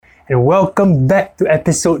and welcome back to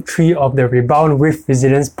episode 3 of the Rebound with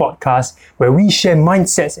Resilience podcast, where we share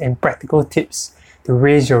mindsets and practical tips to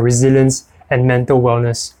raise your resilience and mental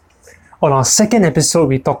wellness. On our second episode,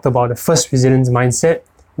 we talked about the first resilience mindset,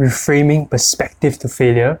 reframing perspective to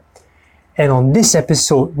failure. And on this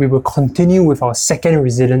episode, we will continue with our second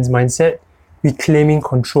resilience mindset, reclaiming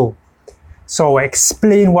control. So I'll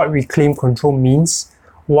explain what reclaim control means,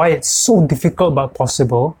 why it's so difficult but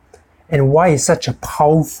possible, and why it's such a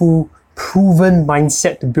powerful, proven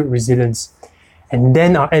mindset to build resilience. And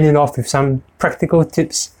then I'll end it off with some practical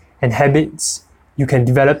tips and habits you can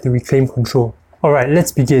develop to reclaim control. Alright,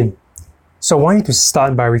 let's begin. So I want you to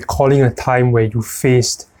start by recalling a time where you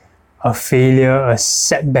faced a failure, a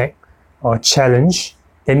setback, or a challenge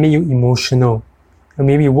that made you emotional. Or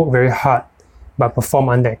maybe you worked very hard but performed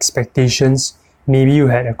under expectations. Maybe you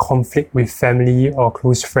had a conflict with family or a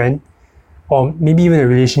close friend, or maybe even a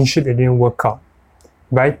relationship that didn't work out.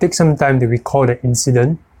 Right? Take some time to recall the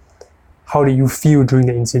incident. How did you feel during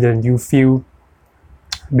the incident? Do you feel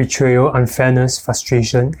betrayal, unfairness,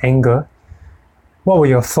 frustration, anger? What were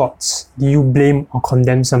your thoughts? Do you blame or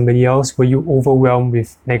condemn somebody else? Were you overwhelmed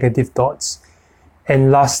with negative thoughts?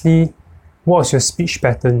 And lastly, what was your speech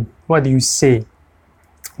pattern? What do you say?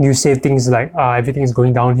 Do you say things like, everything is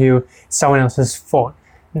going downhill, it's someone else's fault,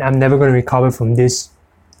 and I'm never going to recover from this?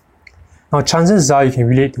 Now, chances are you can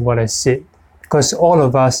relate to what I said, because all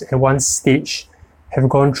of us at one stage have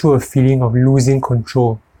gone through a feeling of losing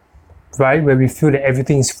control, right? Where we feel that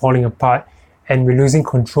everything is falling apart and we're losing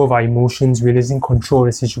control of our emotions, we're losing control of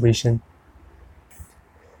the situation.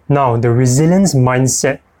 Now, the resilience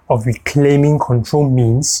mindset of reclaiming control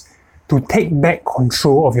means to take back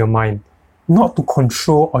control of your mind, not to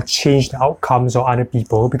control or change the outcomes of other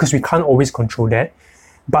people, because we can't always control that,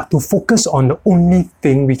 but to focus on the only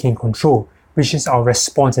thing we can control, which is our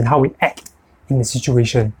response and how we act in the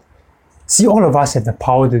situation. See, all of us have the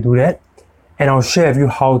power to do that, and I'll share with you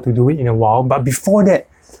how to do it in a while. But before that,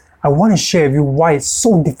 I want to share with you why it's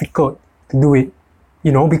so difficult to do it.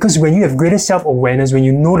 Because when you have greater self-awareness, when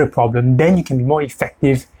you know the problem, then you can be more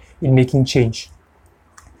effective in making change.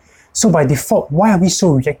 So by default, why are we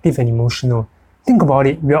so reactive and emotional? Think about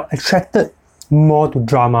it. We are attracted more to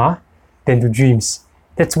drama than to dreams.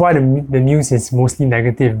 That's why the news is mostly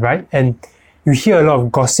negative, right? And you hear a lot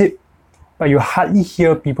of gossip, but you hardly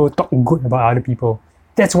hear people talk good about other people.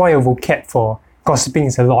 That's why your vocab for gossiping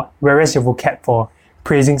is a lot, whereas your vocab for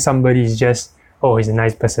praising somebody is just, oh, he's a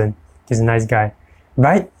nice person, he's a nice guy,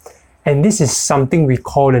 right? And this is something we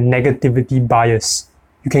call the negativity bias.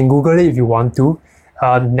 You can Google it if you want to.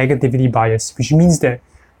 Negativity bias, which means that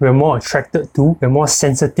we're more attracted to, we're more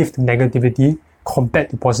sensitive to negativity compared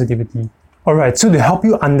to positivity. Alright, so to help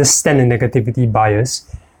you understand the negativity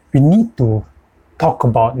bias, we need to talk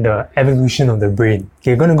about the evolution of the brain.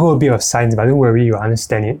 Okay, we're going to go a bit of science, but don't worry, you'll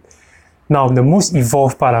understand it. Now, the most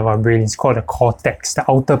evolved part of our brain is called the cortex.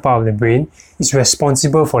 The outer part of the brain is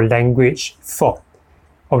responsible for language, thought.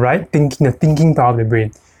 Alright, the thinking part of the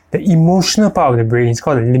brain. The emotional part of the brain is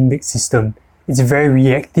called the limbic system. It's very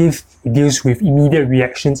reactive. It deals with immediate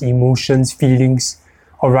reactions, emotions, feelings.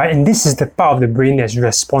 Alright, and this is the part of the brain that's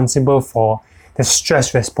responsible for the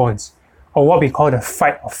stress response, or what we call the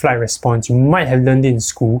fight or flight response. You might have learned it in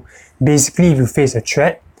school. Basically, if you face a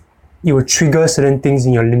threat, it will trigger certain things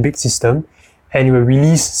in your limbic system, and it will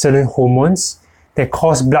release certain hormones that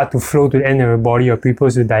cause blood to flow to the end of your body, your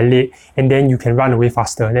pupils will dilate, and then you can run away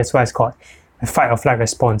faster. That's why it's called the fight or flight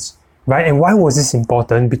response. Right? And why was this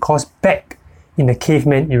important? Because back in the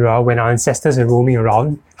caveman era, when our ancestors were roaming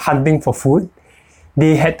around, hunting for food,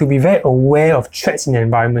 they had to be very aware of threats in the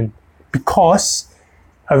environment, because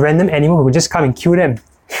a random animal would just come and kill them,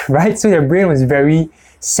 right? So their brain was very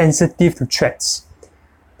sensitive to threats.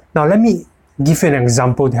 Now let me give you an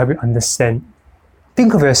example to help you understand.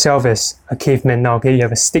 Think of yourself as a caveman now, okay? You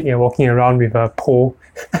have a stick, you're walking around with a pole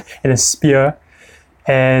and a spear,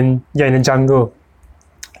 and you're in the jungle,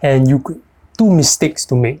 and you could two mistakes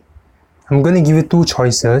to make. I'm going to give you two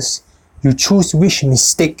choices. You choose which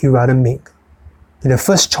mistake you rather make. The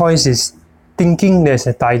first choice is thinking there's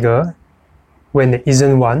a tiger when there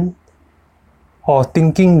isn't one, or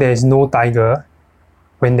thinking there's no tiger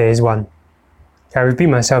when there is one. I repeat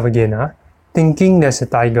myself again. Thinking there's a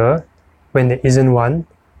tiger when there isn't one,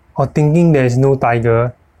 or thinking there is no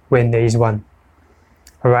tiger when there is one.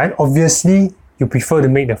 Alright, obviously you prefer to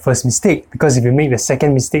make the first mistake, because if you make the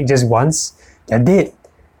second mistake just once, you're dead.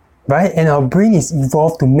 Right? And our brain is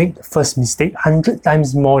evolved to make the first mistake 100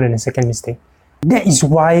 times more than the second mistake. That is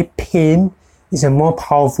why pain is a more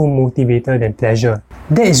powerful motivator than pleasure.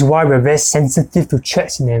 That is why we're very sensitive to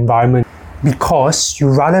threats in the environment, because you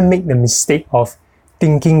rather make the mistake of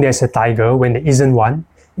thinking there's a tiger when there isn't one,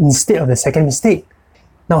 instead of the second mistake.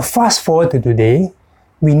 Now fast forward to today,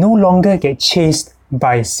 we no longer get chased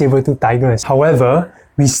by saber-tooth tigers. However,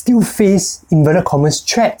 we still face inverted commas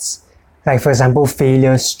threats, like for example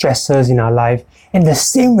failure, stressors in our life, and the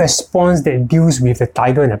same response that deals with the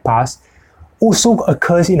tiger in the past also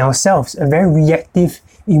occurs in ourselves, a very reactive,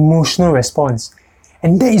 emotional response.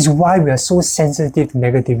 And that is why we are so sensitive to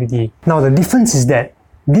negativity. Now the difference is that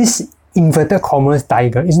this inverted commas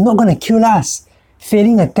tiger is not going to kill us.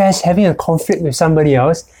 Failing a test, having a conflict with somebody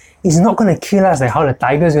else is not going to kill us like how the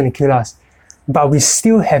tiger is going to kill us. But we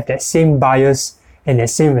still have that same bias and that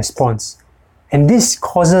same response. And this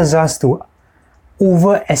causes us to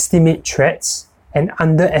overestimate threats and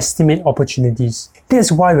underestimate opportunities.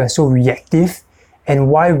 That's why we are so reactive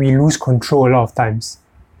and why we lose control a lot of times.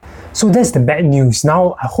 So that's the bad news.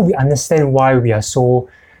 Now, I hope you understand why we are so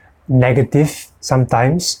negative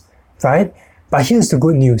sometimes, right? But here's the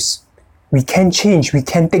good news. We can change, we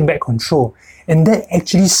can take back control. And that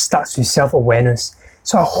actually starts with self-awareness.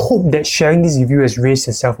 So I hope that sharing this with you has raised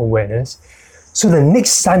your self-awareness. So the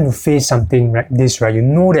next time you face something like this, right, you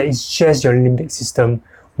know that it's just your limbic system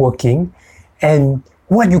working. And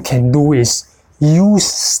what you can do is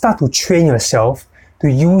start to train yourself to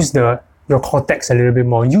use your cortex a little bit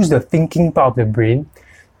more. Use the thinking part of the brain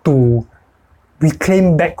to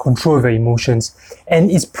reclaim back control of your emotions. And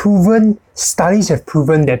it's proven, studies have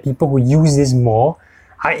proven that people who use this more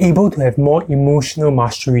are able to have more emotional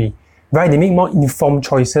mastery, right? They make more informed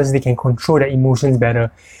choices, they can control their emotions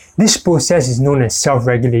better. This process is known as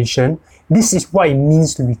self-regulation. This is what it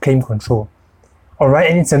means to reclaim control.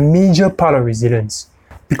 Alright, and it's a major part of resilience.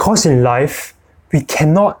 Because in life, we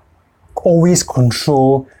cannot always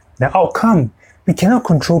control the outcome. We cannot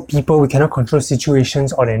control people, we cannot control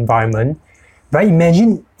situations or the environment. Right?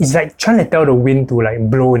 Imagine it's like trying to tell the wind to like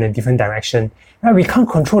blow in a different direction. Right? We can't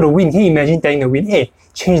control the wind. Can you imagine telling the wind, hey,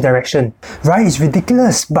 change direction? Right? It's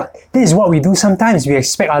ridiculous, but this is what we do sometimes. We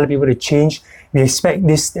expect other people to change. We expect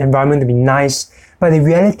this environment to be nice. But the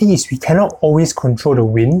reality is we cannot always control the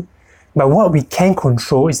wind. But what we can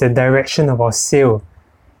control is the direction of our sail.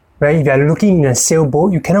 Right? If you are looking in a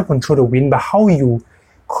sailboat, you cannot control the wind, but how you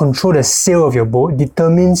control the sail of your boat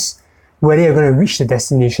determines whether you're going to reach the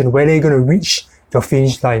destination, whether you're going to reach your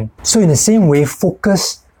finish line. So in the same way,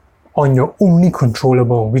 focus on your only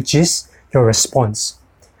controllable, which is your response.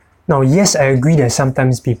 Now, yes, I agree that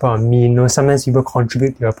sometimes people are mean, sometimes people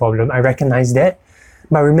contribute to your problem. I recognize that.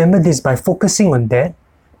 But remember this, by focusing on that,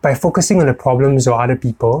 by focusing on the problems of other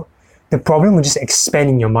people, the problem will just expand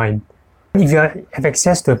in your mind. If you have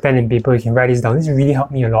access to a pen and paper, you can write this down. This really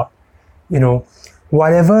helped me a lot.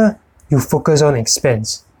 Whatever you focus on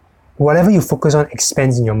expands. Whatever you focus on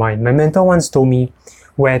expands in your mind. My mentor once told me,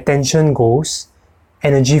 where attention goes,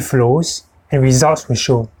 energy flows, and results will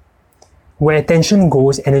show. Where attention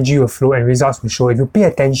goes, energy will flow, and results will show. If you pay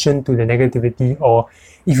attention to the negativity, or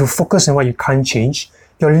if you focus on what you can't change,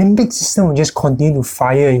 your limbic system will just continue to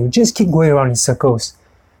fire and you just keep going around in circles.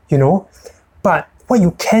 But what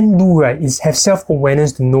you can do, right, is have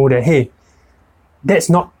self-awareness to know that, hey, that's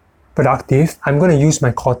not productive. I'm going to use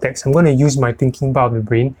my cortex. I'm going to use my thinking part of the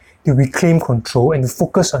brain to reclaim control and to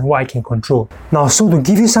focus on what I can control. Now, so to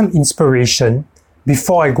give you some inspiration,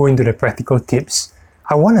 before I go into the practical tips,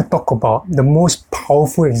 I want to talk about the most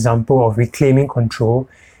powerful example of reclaiming control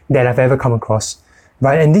that I've ever come across.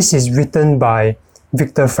 Right? And this is written by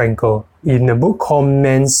Viktor Frankl in a book called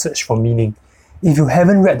Man's Search for Meaning. If you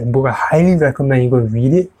haven't read the book, I highly recommend you go and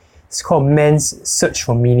read it. It's called Man's Search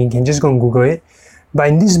for Meaning. You can just go and Google it. But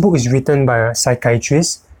in this book, it's written by a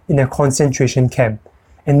psychiatrist in a concentration camp.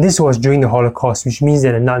 And this was during the Holocaust, which means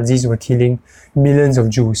that the Nazis were killing millions of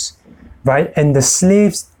Jews. Right? And the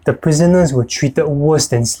slaves, the prisoners were treated worse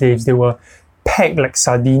than slaves. They were packed like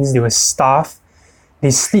sardines. They were starved. They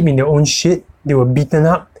sleep in their own shit. They were beaten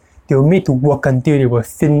up. They were made to work until they were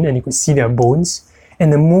thin and you could see their bones.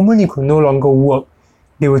 And the moment you could no longer work,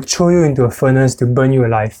 they would throw you into a furnace to burn you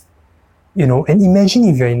alive. And imagine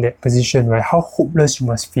if you're in that position, right? How hopeless you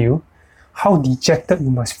must feel, how dejected you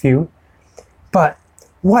must feel. But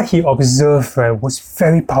what he observed, right, was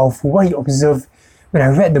very powerful. What he observed, when I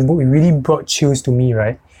read the book, it really brought chills to me,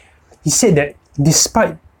 right? He said that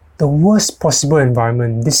despite the worst possible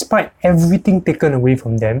environment, despite everything taken away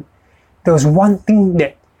from them, there was one thing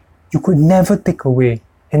that you could never take away,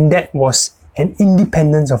 and that was an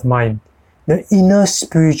independence of mind, the inner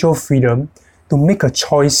spiritual freedom to make a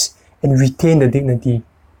choice and retain the dignity.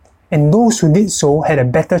 And those who did so had a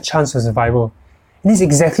better chance of survival. And this is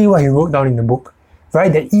exactly what he wrote down in the book,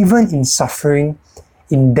 right? That even in suffering,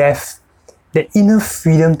 in death, the inner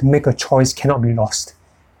freedom to make a choice cannot be lost.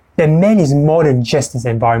 that man is more than just his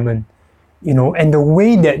environment, and the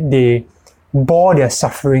way that they bore their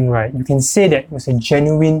suffering, right, you can say that it was a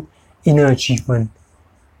genuine inner achievement.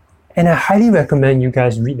 And I highly recommend you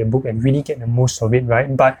guys read the book and really get the most of it,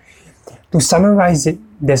 right? But to summarize it,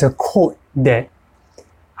 there's a quote that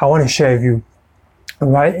I want to share with you,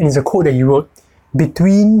 right? And it's a quote that he wrote: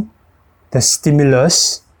 between the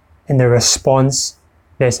stimulus and the response,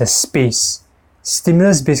 there's a space.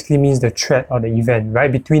 Stimulus basically means the threat or the event,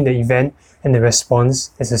 right? Between the event and the response,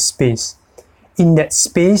 there's a space. In that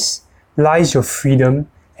space lies your freedom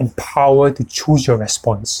and power to choose your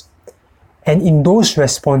response. And in those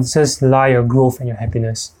responses lie your growth and your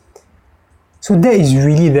happiness. So that is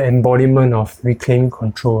really the embodiment of reclaiming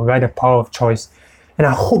control, right? The power of choice. And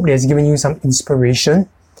I hope that has given you some inspiration.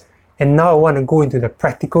 And now I want to go into the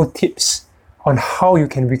practical tips on how you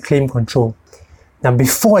can reclaim control. Now,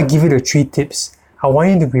 before I give you the 3 tips, I want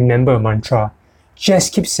you to remember a mantra.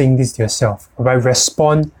 Just keep saying this to yourself, right?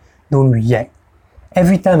 Respond, don't react.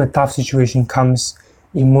 Every time a tough situation comes,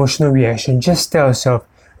 emotional reaction, just tell yourself,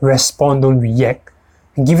 respond, don't react.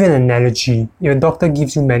 And give you an analogy. If a doctor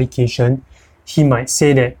gives you medication, he might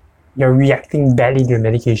say that you're reacting badly to the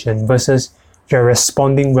medication versus you're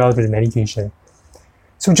responding well to the medication.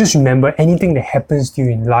 So just remember, anything that happens to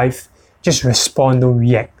you in life, just respond, don't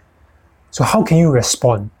react. So how can you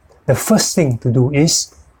respond? The first thing to do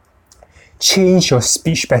is change your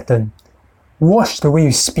speech pattern. Watch the way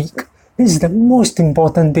you speak. This is the most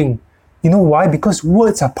important thing. You know why? Because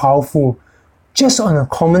words are powerful. Just on a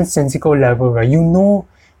commonsensical level, right? You know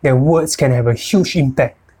that words can have a huge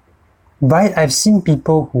impact, right? I've seen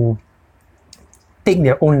people who take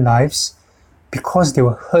their own lives because they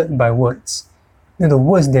were hurt by words. The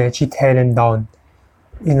words that actually tear them down.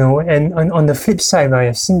 And on the flip side, right,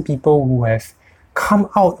 I've seen people who have come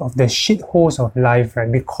out of the shitholes of life,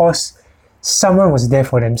 right, because someone was there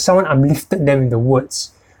for them. Someone uplifted them with the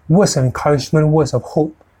words of encouragement, words of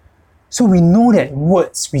hope. So we know that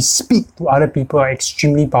words we speak to other people are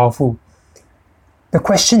extremely powerful. The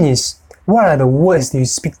question is, what are the words that you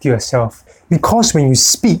speak to yourself? Because when you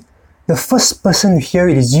speak, the first person to hear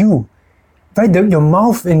it is you. Right? Your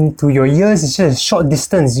mouth into your ears is just a short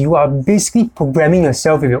distance. You are basically programming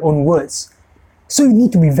yourself with your own words. So you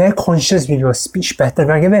need to be very conscious with your speech pattern.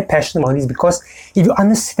 Right? I get very passionate about this because if you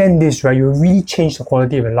understand this, right, you'll really change the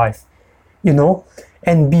quality of your life.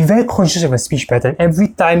 And be very conscious of your speech pattern. Every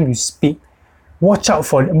time you speak, watch out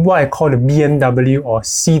for what I call the BMW or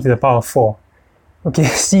C to the power of 4. Okay,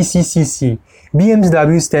 C.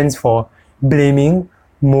 BMW stands for blaming,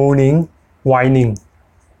 moaning, whining.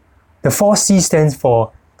 The 4C stands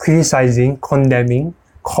for criticizing, condemning,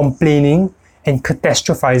 complaining, and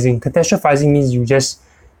catastrophizing. Catastrophizing means you just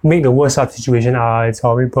make the worst up situation. It's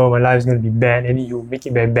horrible, my life is going to be bad, and you make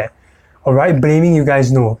it very bad. Alright, blaming, you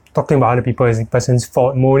guys know, talking about other people is a person's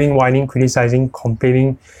fault. Moaning, whining, criticizing,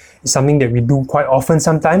 complaining is something that we do quite often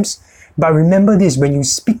sometimes. But remember this, when you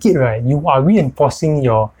speak it, right, you are reinforcing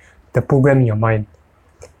the program in your mind.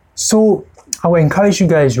 So I will encourage you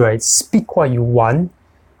guys, right, speak what you want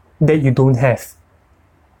that you don't have.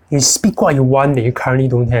 You speak what you want that you currently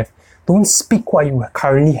don't have. Don't speak what you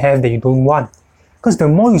currently have that you don't want. Because the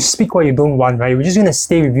more you speak what you don't want, right, it's just going to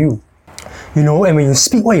stay with you. And when you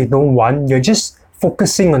speak what you don't want, you're just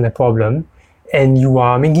focusing on the problem and you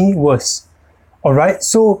are making it worse. Alright,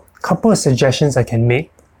 so a couple of suggestions I can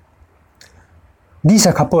make. These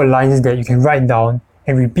are a couple of lines that you can write down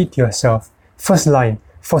and repeat to yourself. First line,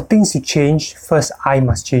 for things to change, first I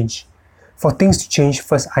must change. For things to change,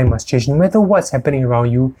 first I must change. No matter what's happening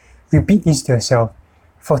around you, repeat this to yourself.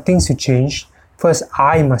 For things to change, first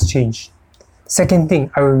I must change. Second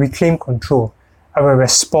thing, I will reclaim control. I will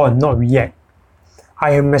respond, not react.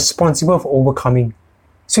 I am responsible for overcoming.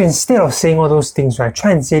 So instead of saying all those things, right,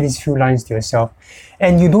 try and say these few lines to yourself.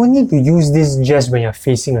 And you don't need to use this just when you're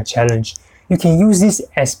facing a challenge. You can use this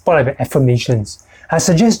as part of your affirmations. I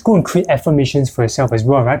suggest go and create affirmations for yourself as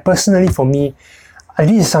well, right? Personally, for me,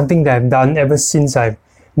 this is something that I've done ever since I've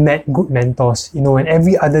met good mentors, and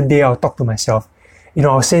every other day I'll talk to myself.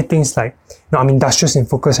 I'll say things like, I'm industrious and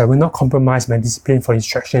focused. I will not compromise my discipline for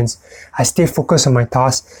distractions. I stay focused on my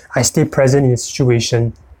task. I stay present in the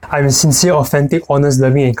situation. I'm sincere, authentic, honest,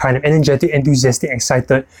 loving, and kind. I'm energetic, enthusiastic,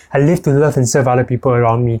 excited. I live to love and serve other people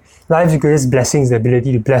around me. Life's greatest blessing is the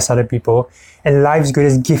ability to bless other people. And life's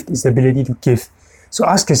greatest gift is the ability to give. So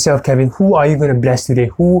ask yourself, Kevin, who are you going to bless today?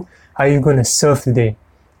 Who are you going to serve today?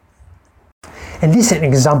 And this is an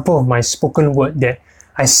example of my spoken word that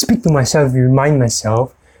I speak to myself, remind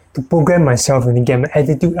myself, to program myself and to get my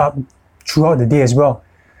attitude up throughout the day as well.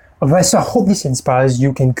 Alright, so I hope this inspires you.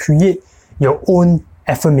 You can create your own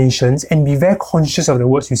affirmations and be very conscious of the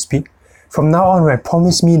words you speak. From now on, right,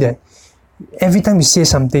 promise me that every time you say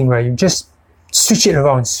something, right, you just switch it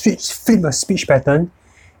around, flip a speech pattern,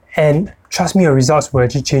 and trust me, your results will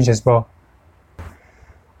actually change as well.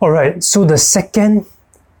 Alright, so the second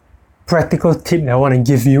practical tip that I want to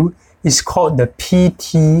give you is called the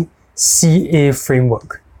PTCA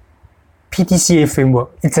framework. PTCA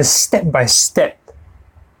framework, it's a step-by-step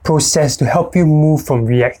process to help you move from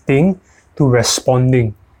reacting to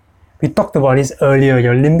responding. We talked about this earlier.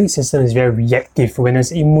 Your limbic system is very reactive. When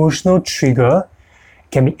there's an emotional trigger, it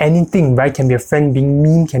can be anything, right? Can be a friend being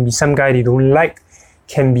mean, can be some guy they don't like,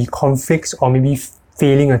 can be conflicts or maybe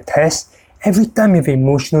failing a test. Every time you have an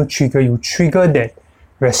emotional trigger, you trigger that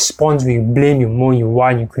response where you blame, you moan, you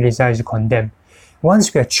whine, you criticize, you condemn.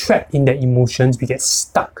 Once we are trapped in that emotions, we get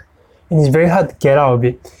stuck. And it's very hard to get out of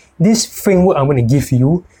it. This framework I'm going to give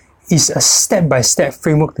you is a step-by-step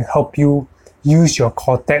framework to help you use your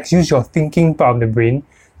cortex, use your thinking part of the brain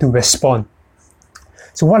to respond.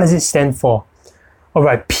 So what does it stand for?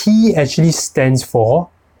 Alright, P actually stands for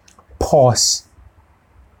pause.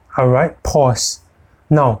 Alright, pause.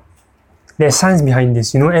 Now, there's science behind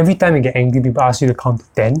this. Every time you get angry, people ask you to count to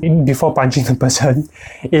 10 before punching the person.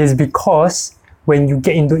 It is because when you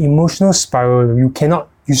get into emotional spiral,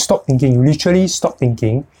 you stop thinking, you literally stop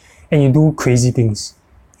thinking, and you do crazy things.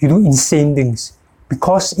 You do insane things.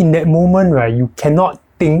 Because in that moment, right, you cannot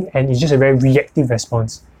think and it's just a very reactive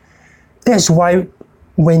response. That's why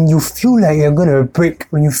when you feel like you're going to break,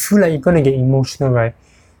 when you feel like you're going to get emotional, right,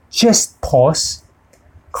 just pause,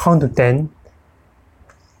 count to 10,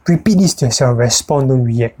 repeat this to yourself, respond, don't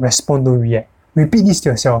react, respond, don't react. Repeat this to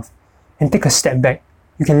yourself and take a step back.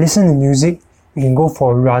 You can listen to music, you can go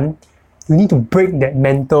for a run. You need to break that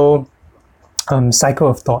mental cycle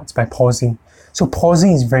of thoughts by pausing. So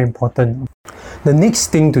pausing is very important. The next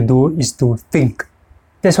thing to do is to think.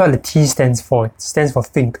 That's what the T stands for. It stands for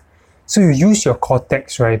think. So you use your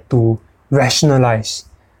cortex, right, to rationalize.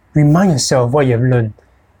 Remind yourself what you have learned.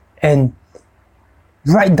 And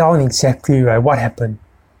write down exactly, right, what happened.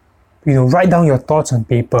 Write down your thoughts on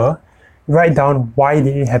paper. Write down why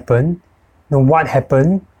did it happen, what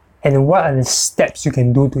happened, and what are the steps you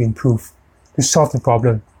can do to improve, to solve the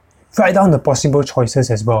problem. Write down the possible choices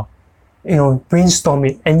as well. Brainstorm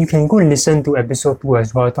it, and you can go and listen to episode 2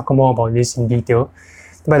 as well. I'll talk more about this in detail.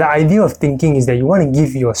 But the idea of thinking is that you want to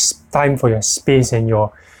give your time for your space and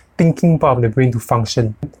your thinking part of the brain to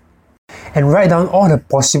function. And write down all the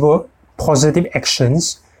possible positive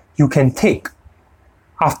actions you can take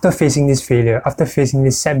after facing this failure, after facing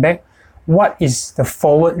this setback. What is the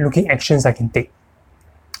forward-looking actions I can take?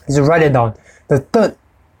 So write it down. The third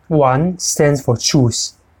one stands for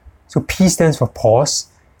choose. So P stands for pause,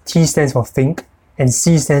 T stands for think, and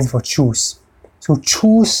C stands for choose. So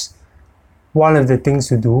choose one of the things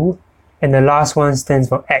to do, and the last one stands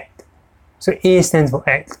for act. So A stands for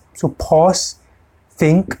act. So pause,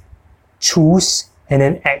 think, choose, and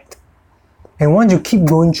then act. And once you keep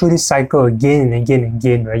going through this cycle again and again and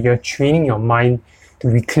again, right, you're training your mind to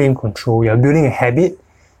reclaim control. You're building a habit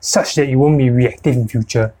such that you won't be reactive in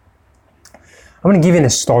future. I'm going to give you a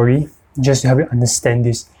story just to help you understand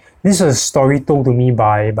this. This was a story told to me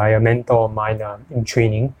by a mentor of mine in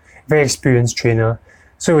training, very experienced trainer.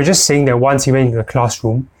 So he was just saying that once he went into the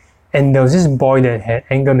classroom and there was this boy that had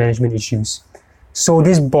anger management issues. So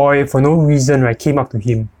this boy, for no reason, right, came up to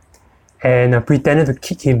him and pretended to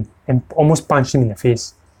kick him and almost punched him in the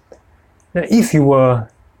face. Now, if you were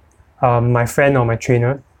my friend or my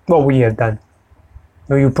trainer, what would you have done?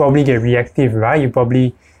 You probably get reactive, right? You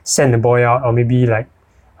probably send the boy out or maybe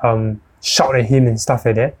shout at him and stuff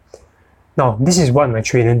like that. Now, this is what my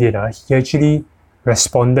trainer did. He actually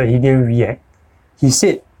responded. He didn't react. He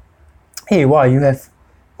said, "Hey, wow, you have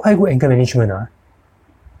quite good anger management."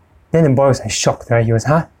 Then the boy was shocked, right? He was,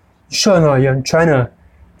 "Huh? You sure or not? You're trying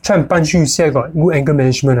to punch you say I got good anger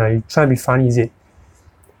management. You trying to be funny, is it?"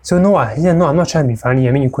 So no, he said, "No, I'm not trying to be funny.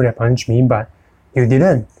 I mean, you could have punched me, but you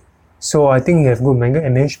didn't. So I think you have good anger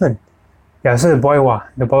management." Yeah, so the boy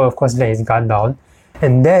of course let his guard down.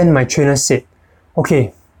 And then my trainer said,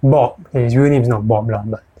 "Okay, Bob," his real name is not Bob,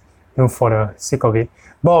 but for the sake of it,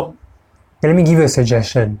 "Bob, let me give you a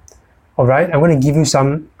suggestion. Alright, I'm going to give you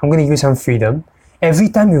some freedom. Every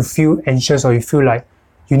time you feel anxious or you feel like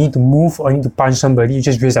you need to move or need to punch somebody, you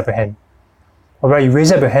just raise up your hand. Alright, you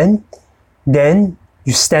raise up your hand, then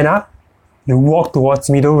you stand up, you walk towards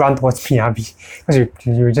me, don't run towards me, because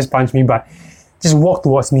you just punch me, but just walk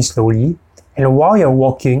towards me slowly. And while you're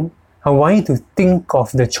walking, I want you to think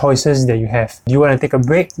of the choices that you have. Do you want to take a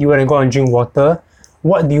break? Do you want to go and drink water?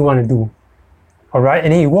 What do you want to do? Alright,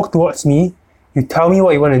 and then you walk towards me, you tell me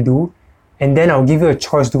what you want to do, and then I'll give you a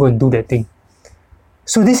choice to go and do that thing.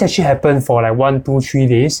 So this actually happened for like 1, 2, 3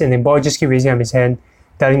 days, and the boy just keep raising up his hand,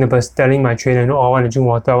 telling my trainer, I want to drink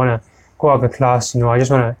water, I want to go out of the class, I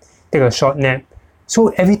just want to take a short nap. So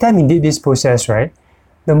every time he did this process, right,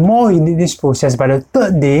 the more he did this process, by the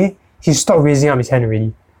third day, he stopped raising up his hand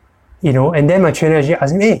already. And then my trainer actually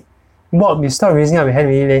asked him, hey, Bob, you stopped raising up your hand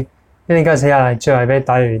already. Then the guy said, yeah, lecture, I'm very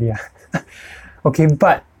tired already. Okay,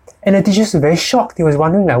 and the teachers were very shocked. He was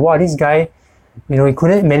wondering like, wow, this guy, he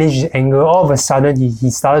couldn't manage his anger. All of a sudden, he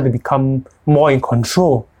started to become more in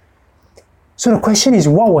control. So the question is,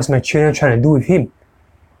 what was my trainer trying to do with him?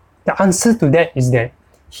 The answer to that is that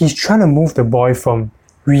he's trying to move the boy from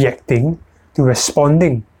reacting to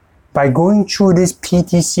responding. By going through this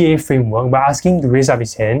PTCA framework, by asking him to raise up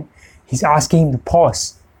his hand, he's asking him to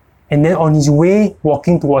pause. And then on his way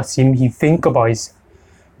walking towards him, he think about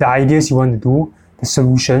the ideas he wants to do, the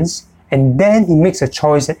solutions, and then he makes a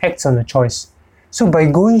choice and acts on the choice. So by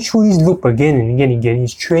going through this loop again and again and again,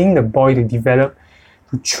 he's training the boy to develop,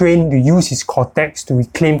 to use his cortex to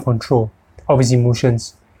reclaim control of his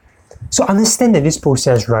emotions. So understand that this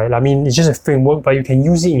process, right? I mean, it's just a framework, but you can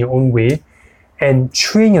use it in your own way and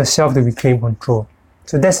train yourself to reclaim control.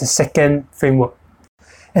 So that's the second framework.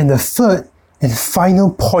 And the third and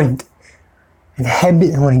final point and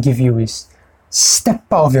habit I want to give you is step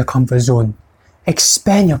out of your comfort zone.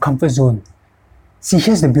 Expand your comfort zone. See,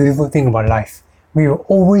 here's the beautiful thing about life. We will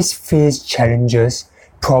always face challenges,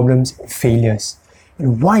 problems, and failures.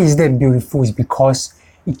 And why is that beautiful? Is because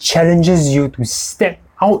it challenges you to step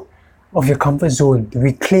out of your comfort zone, to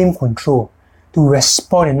reclaim control, to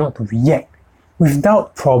respond and not to react.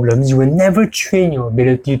 Without problems, you will never train your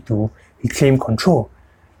ability to reclaim control.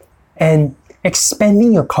 And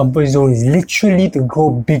expanding your comfort zone is literally to go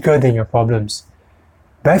bigger than your problems.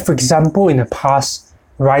 Right? For example, in the past,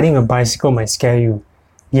 riding a bicycle might scare you.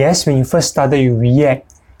 Yes, when you first started, you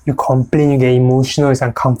react, you complain, you get emotional, it's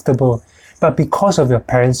uncomfortable. But because of your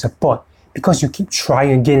parents' support, because you keep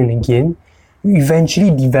trying again and again, you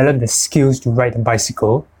eventually develop the skills to ride the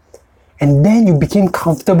bicycle. And then you became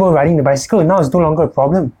comfortable riding the bicycle, and now it's no longer a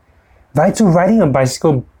problem. Right? So riding a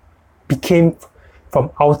bicycle became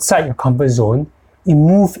from outside your comfort zone, it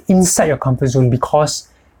moved inside your comfort zone because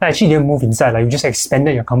actually didn't move inside, like you just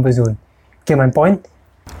expanded your comfort zone. Get my point?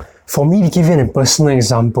 For me, to give you a personal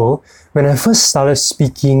example, when I first started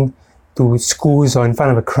speaking to schools or in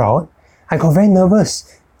front of a crowd, I got very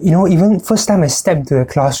nervous. Even first time I stepped into the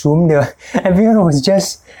classroom, everyone was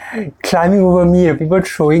just climbing over me, the people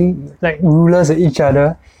throwing like rulers at each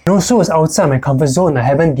other. So it was outside my comfort zone. I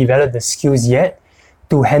haven't developed the skills yet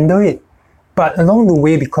to handle it. But along the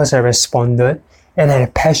way, because I responded and I had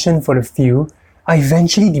a passion for the field, I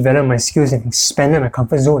eventually developed my skills and expanded my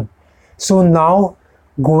comfort zone. So now,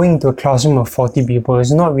 going to a classroom of 40 people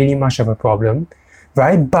is not really much of a problem,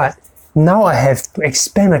 right? But now I have to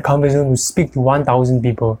expand my comfort zone to speak to 1,000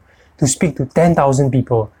 people, to speak to 10,000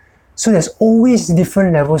 people. So there's always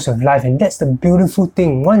different levels of life, and that's the beautiful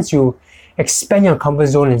thing. Once you expand your comfort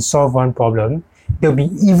zone and solve one problem, there'll be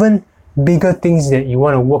even bigger things that you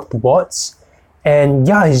want to work towards. And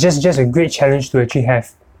yeah, it's just a great challenge to actually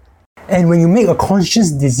have. And when you make a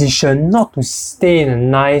conscious decision not to stay in a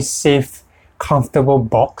nice, safe, comfortable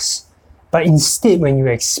box, but instead when you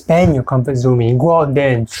expand your comfort zone, when you go out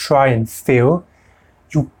there and try and fail,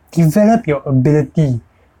 you develop your ability,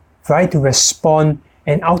 right, to respond,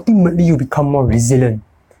 and ultimately you become more resilient.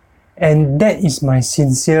 And that is my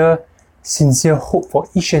sincere hope for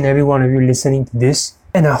each and every one of you listening to this.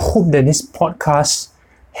 And I hope that this podcast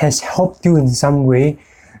has helped you in some way.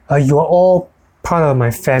 You are all part of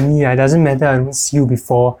my family. It doesn't matter I don't see you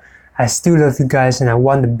before. I still love you guys and I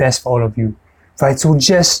want the best for all of you. Right? So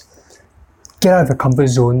just get out of your comfort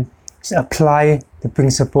zone. Just apply the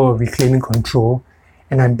principle of reclaiming control.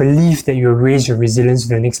 And I believe that you'll raise your resilience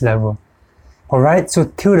to the next level. Alright, so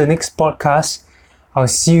till the next podcast, I'll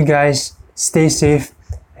see you guys. Stay safe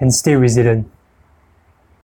and stay resilient.